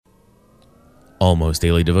Almost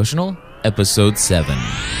Daily Devotional, Episode 7.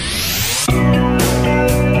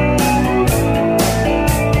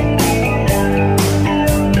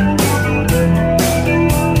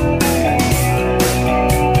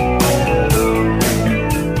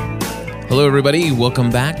 Hello, everybody. Welcome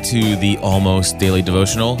back to the Almost Daily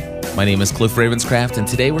Devotional. My name is Cliff Ravenscraft, and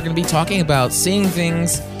today we're going to be talking about seeing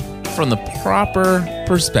things from the proper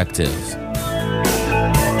perspective.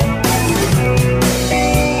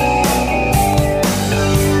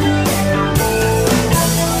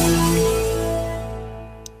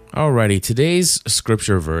 Alrighty, today's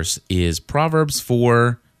scripture verse is Proverbs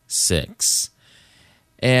 4:6.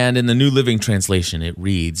 And in the New Living Translation, it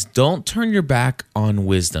reads, "Don't turn your back on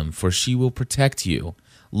wisdom, for she will protect you.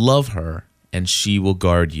 Love her, and she will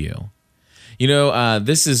guard you." You know,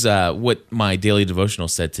 this is what my daily devotional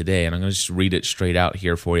said today, and I'm going to just read it straight out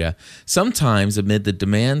here for you. Sometimes, amid the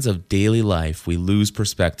demands of daily life, we lose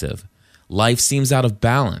perspective. Life seems out of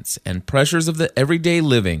balance, and pressures of the everyday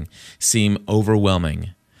living seem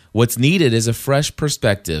overwhelming. What's needed is a fresh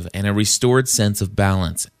perspective and a restored sense of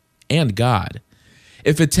balance and God.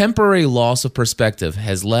 If a temporary loss of perspective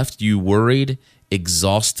has left you worried,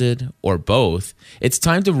 exhausted, or both, it's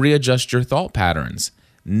time to readjust your thought patterns.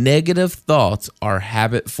 Negative thoughts are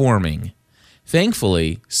habit forming.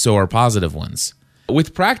 Thankfully, so are positive ones.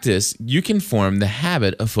 With practice, you can form the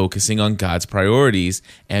habit of focusing on God's priorities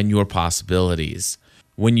and your possibilities.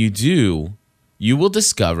 When you do, you will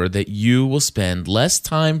discover that you will spend less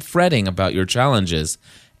time fretting about your challenges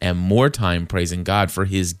and more time praising God for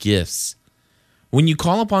His gifts. When you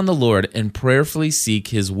call upon the Lord and prayerfully seek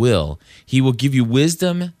His will, He will give you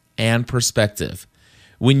wisdom and perspective.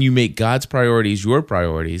 When you make God's priorities your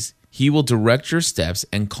priorities, He will direct your steps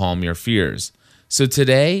and calm your fears. So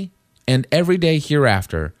today and every day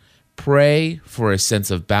hereafter, pray for a sense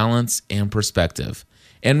of balance and perspective.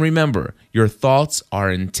 And remember, your thoughts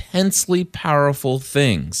are intensely powerful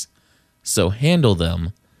things, so handle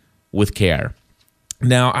them with care.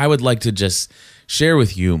 Now, I would like to just share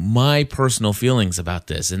with you my personal feelings about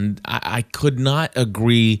this, and I could not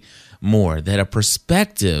agree more that a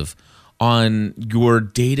perspective on your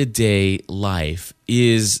day-to-day life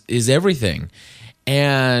is everything.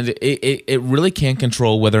 And it really can't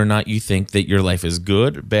control whether or not you think that your life is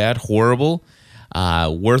good, bad, horrible,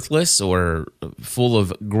 worthless, or full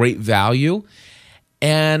of great value,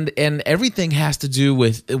 and everything has to do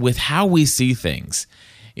with how we see things.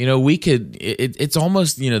 You know, it's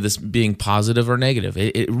almost, this being positive or negative.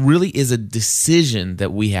 It really is a decision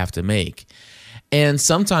that we have to make. And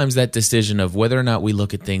sometimes that decision of whether or not we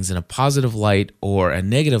look at things in a positive light or a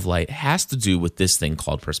negative light has to do with this thing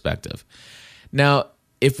called perspective. Now,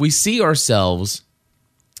 if we see ourselves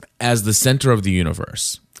as the center of the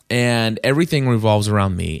universe, and everything revolves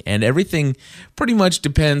around me, and everything pretty much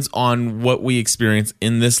depends on what we experience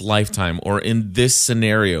in this lifetime or in this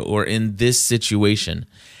scenario or in this situation,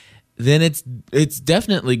 then it's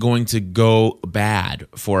definitely going to go bad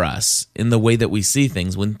for us in the way that we see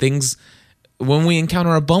things when we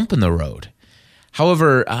encounter a bump in the road.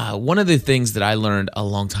 However, one of the things that I learned a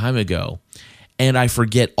long time ago, and I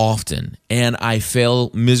forget often, and I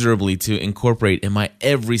fail miserably to incorporate in my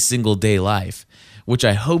every single day life, which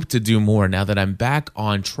I hope to do more now that I'm back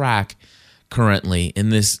on track currently in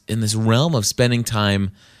this realm of spending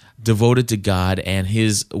time devoted to God and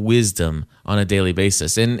His wisdom on a daily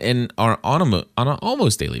basis, and on an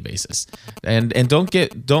almost daily basis. And don't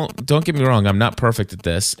get me wrong, I'm not perfect at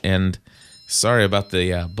this, and sorry about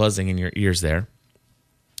the buzzing in your ears there.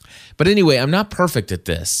 But anyway, I'm not perfect at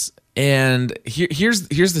this, and here's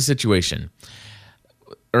the situation,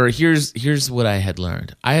 or here's what I had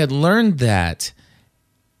learned. I had learned that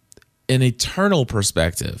an eternal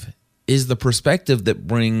perspective is the perspective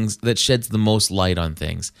that sheds the most light on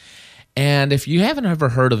things. And if you haven't ever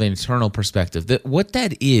heard of an eternal perspective, what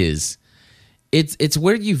that is, it's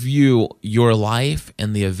where you view your life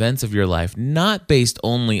and the events of your life not based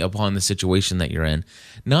only upon the situation that you're in,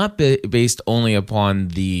 not based only upon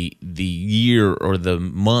the year or the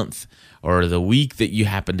month or the week that you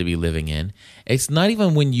happen to be living in. It's not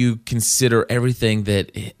even when you consider everything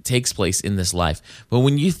that takes place in this life, but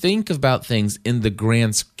when you think about things in the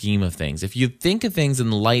grand scheme of things. If you think of things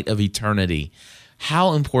in the light of eternity,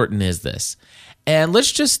 how important is this? And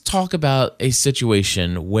let's just talk about a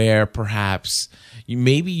situation where perhaps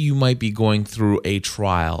maybe you might be going through a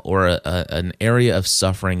trial or an area of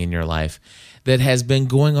suffering in your life that has been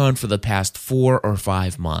going on for the past 4 or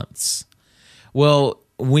 5 months. Well,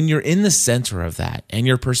 when you're in the center of that and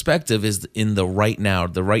your perspective is in the right now,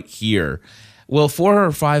 the right here, Well, 4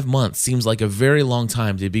 or 5 months seems like a very long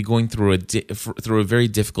time to be going through through a very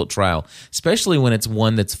difficult trial, especially when it's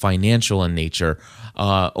one that's financial in nature,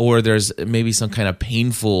 or there's maybe some kind of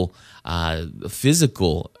painful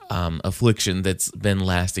physical affliction that's been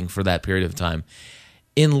lasting for that period of time.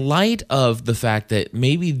 In light of the fact that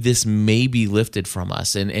maybe this may be lifted from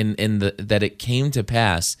us and that it came to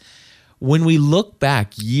pass, when we look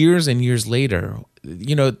back years and years later,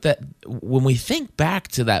 that when we think back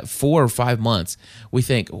to that 4 or 5 months, we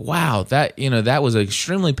think, wow, that was an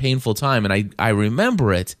extremely painful time, and I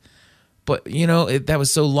remember it, but that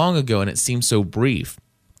was so long ago and it seems so brief.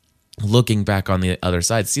 Looking back on the other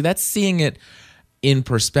side, see, that's seeing it in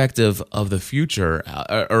perspective of the future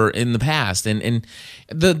or in the past, and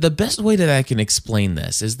the best way that I can explain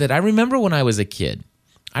this is that I remember when I was a kid.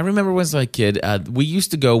 We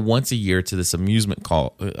used to go once a year to this amusement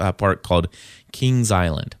park called Kings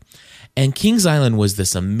Island. And Kings Island was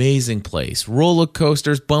this amazing place. Roller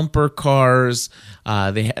coasters, bumper cars.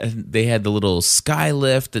 They had the little sky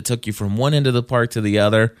lift that took you from one end of the park to the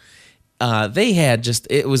other.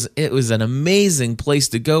 It was an amazing place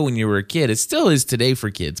to go when you were a kid. It still is today for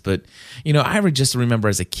kids, but I just remember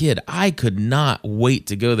as a kid, I could not wait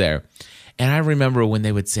to go there. And I remember when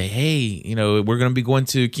they would say, hey, we're going to be going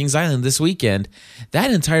to Kings Island this weekend. That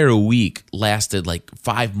entire week lasted like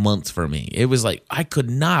 5 months for me. It was like I could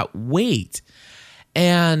not wait.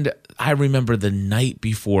 And I remember the night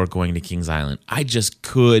before going to Kings Island, I just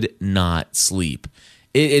could not sleep.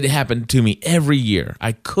 It happened to me every year.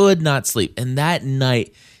 I could not sleep. And that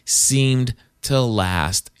night seemed to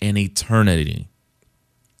last an eternity.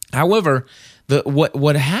 However,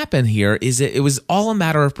 what happened here is it was all a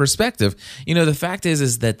matter of perspective. The fact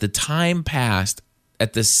is that the time passed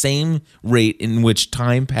at the same rate in which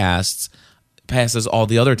time passes all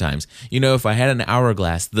the other times. If I had an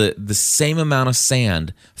hourglass, the same amount of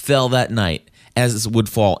sand fell that night as would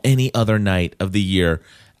fall any other night of the year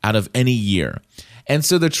out of any year. And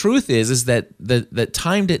so the truth is that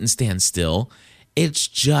time didn't stand still. It's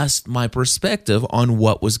just my perspective on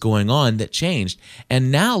what was going on that changed.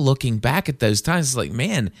 And now looking back at those times, it's like,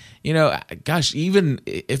 man, gosh, even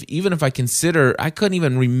if I consider, I couldn't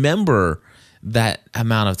even remember that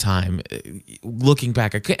amount of time. Looking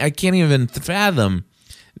back, I can't even fathom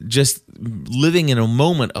just living in a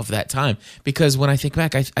moment of that time. Because when I think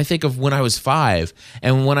back, I think of when I was 5,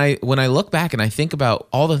 and when I look back and I think about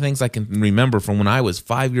all the things I can remember from when I was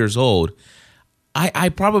 5 years old, I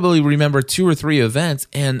probably remember 2 or 3 events,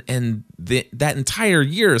 and that entire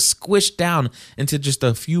year is squished down into just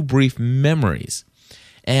a few brief memories.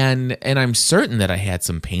 And I'm certain that I had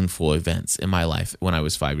some painful events in my life when I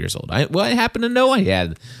was 5 years old. I happen to know I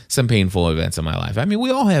had some painful events in my life. I mean,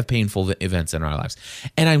 we all have painful events in our lives.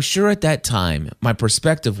 And I'm sure at that time, my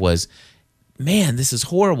perspective was, man, this is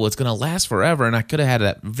horrible. It's going to last forever. And I could have had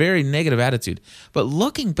that very negative attitude. But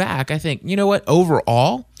looking back, I think, you know what?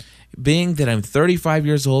 Overall, being that I'm 35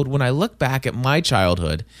 years old, when I look back at my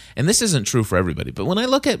childhood, and this isn't true for everybody, but when I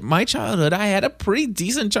look at my childhood, I had a pretty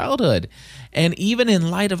decent childhood. And even in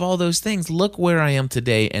light of all those things, look where I am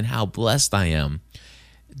today and how blessed I am.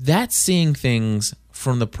 That's seeing things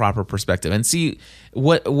from the proper perspective. And see,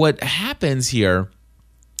 what happens here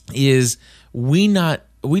is we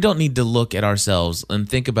don't need to look at ourselves and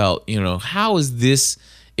think about, how is this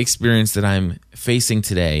experience that I'm facing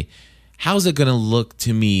today, how's it going to look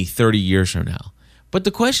to me 30 years from now? But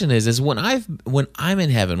the question is when I'm in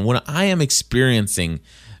heaven, when I am experiencing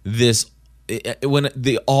this, when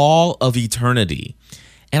the all of eternity,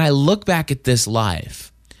 and I look back at this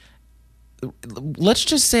life, let's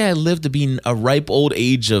just say I live to be a ripe old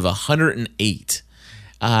age of 108.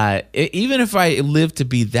 Even if I live to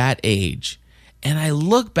be that age, and I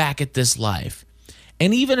look back at this life,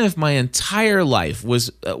 and even if my entire life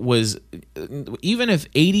was even if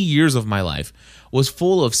 80 years of my life was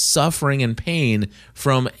full of suffering and pain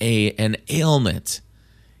from an ailment,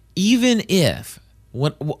 even if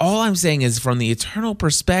all I'm saying is from the eternal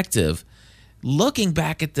perspective, looking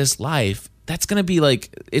back at this life, that's going to be like,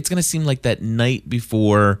 it's going to seem like that night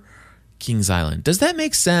before Kings Island. Does that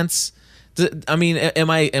make sense? I mean, am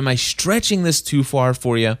I stretching this too far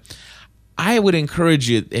for you? I would encourage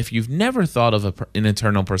you, if you've never thought of an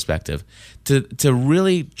eternal perspective, to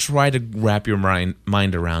really try to wrap your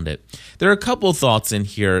mind around it. There are a couple thoughts in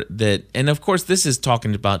here that, and of course this is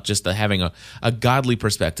talking about just having a godly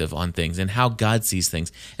perspective on things and how God sees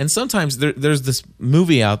things. And sometimes there's this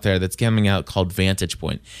movie out there that's coming out called Vantage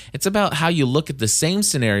Point. It's about how you look at the same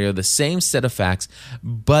scenario, the same set of facts,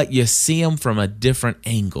 but you see them from a different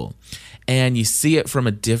angle. And you see it from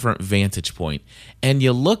a different vantage point. And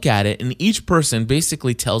you look at it, and each person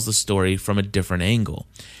basically tells the story from a different angle.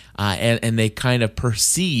 and they kind of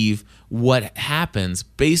perceive what happens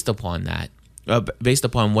based upon that, based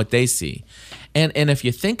upon what they see. And if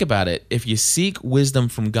you think about it, if you seek wisdom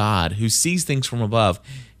from God, who sees things from above,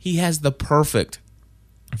 he has the perfect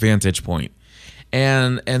vantage point.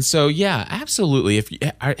 And so, yeah, absolutely.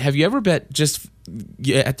 Have you ever bet just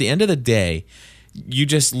at the end of the day, you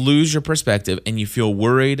just lose your perspective and you feel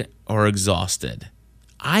worried or exhausted?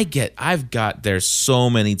 I've got there so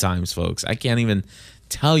many times, folks. I can't even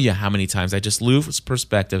tell you how many times I just lose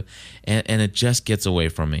perspective and it just gets away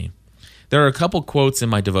from me. There are a couple quotes in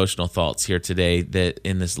my devotional thoughts here today that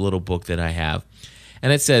in this little book that I have.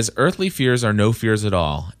 And it says, earthly fears are no fears at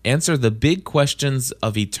all. Answer the big questions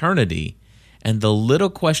of eternity, and the little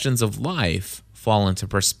questions of life fall into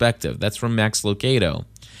perspective. That's from Max Lucado.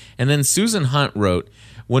 And then Susan Hunt wrote,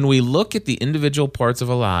 when we look at the individual parts of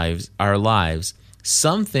our lives,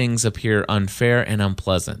 some things appear unfair and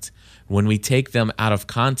unpleasant. When we take them out of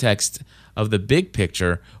context of the big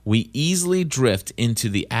picture, we easily drift into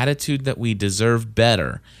the attitude that we deserve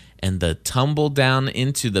better, and the tumble down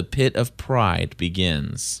into the pit of pride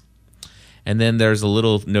begins. And then there's a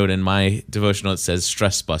little note in my devotional that says,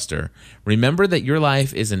 Stress Buster. Remember that your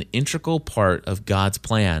life is an integral part of God's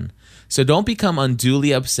plan. So don't become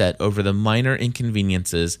unduly upset over the minor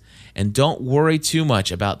inconveniences, and don't worry too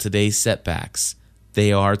much about today's setbacks.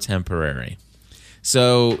 They are temporary.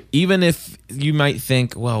 So even if you might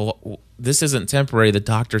think, well, this isn't temporary, the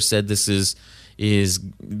doctor said this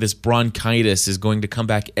bronchitis is going to come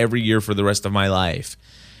back every year for the rest of my life.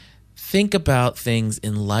 Think about things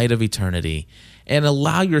in light of eternity and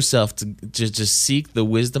allow yourself to just seek the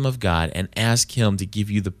wisdom of God and ask him to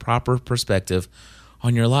give you the proper perspective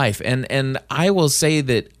on your life. And I will say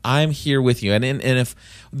that I'm here with you. And if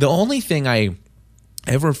the only thing I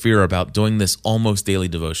ever fear about doing this almost daily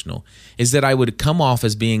devotional is that I would come off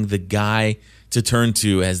as being the guy to turn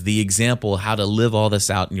to as the example how to live all this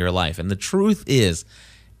out in your life. And the truth is,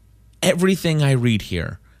 everything I read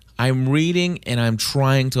here, I'm reading and I'm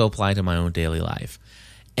trying to apply to my own daily life.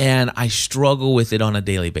 And I struggle with it on a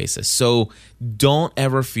daily basis. So don't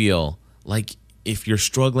ever feel like if you're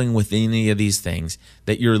struggling with any of these things,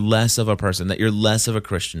 that you're less of a person, that you're less of a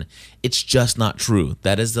Christian. It's just not true.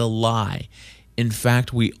 That is a lie. In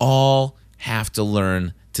fact, we all have to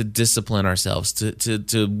learn to discipline ourselves,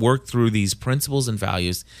 to work through these principles and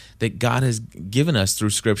values that God has given us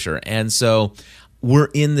through Scripture. And so we're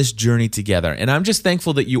in this journey together. And I'm just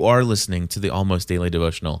thankful that you are listening to the Almost Daily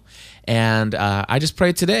Devotional. And I just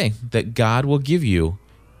pray today that God will give you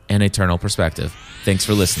an eternal perspective. Thanks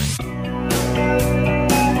for listening.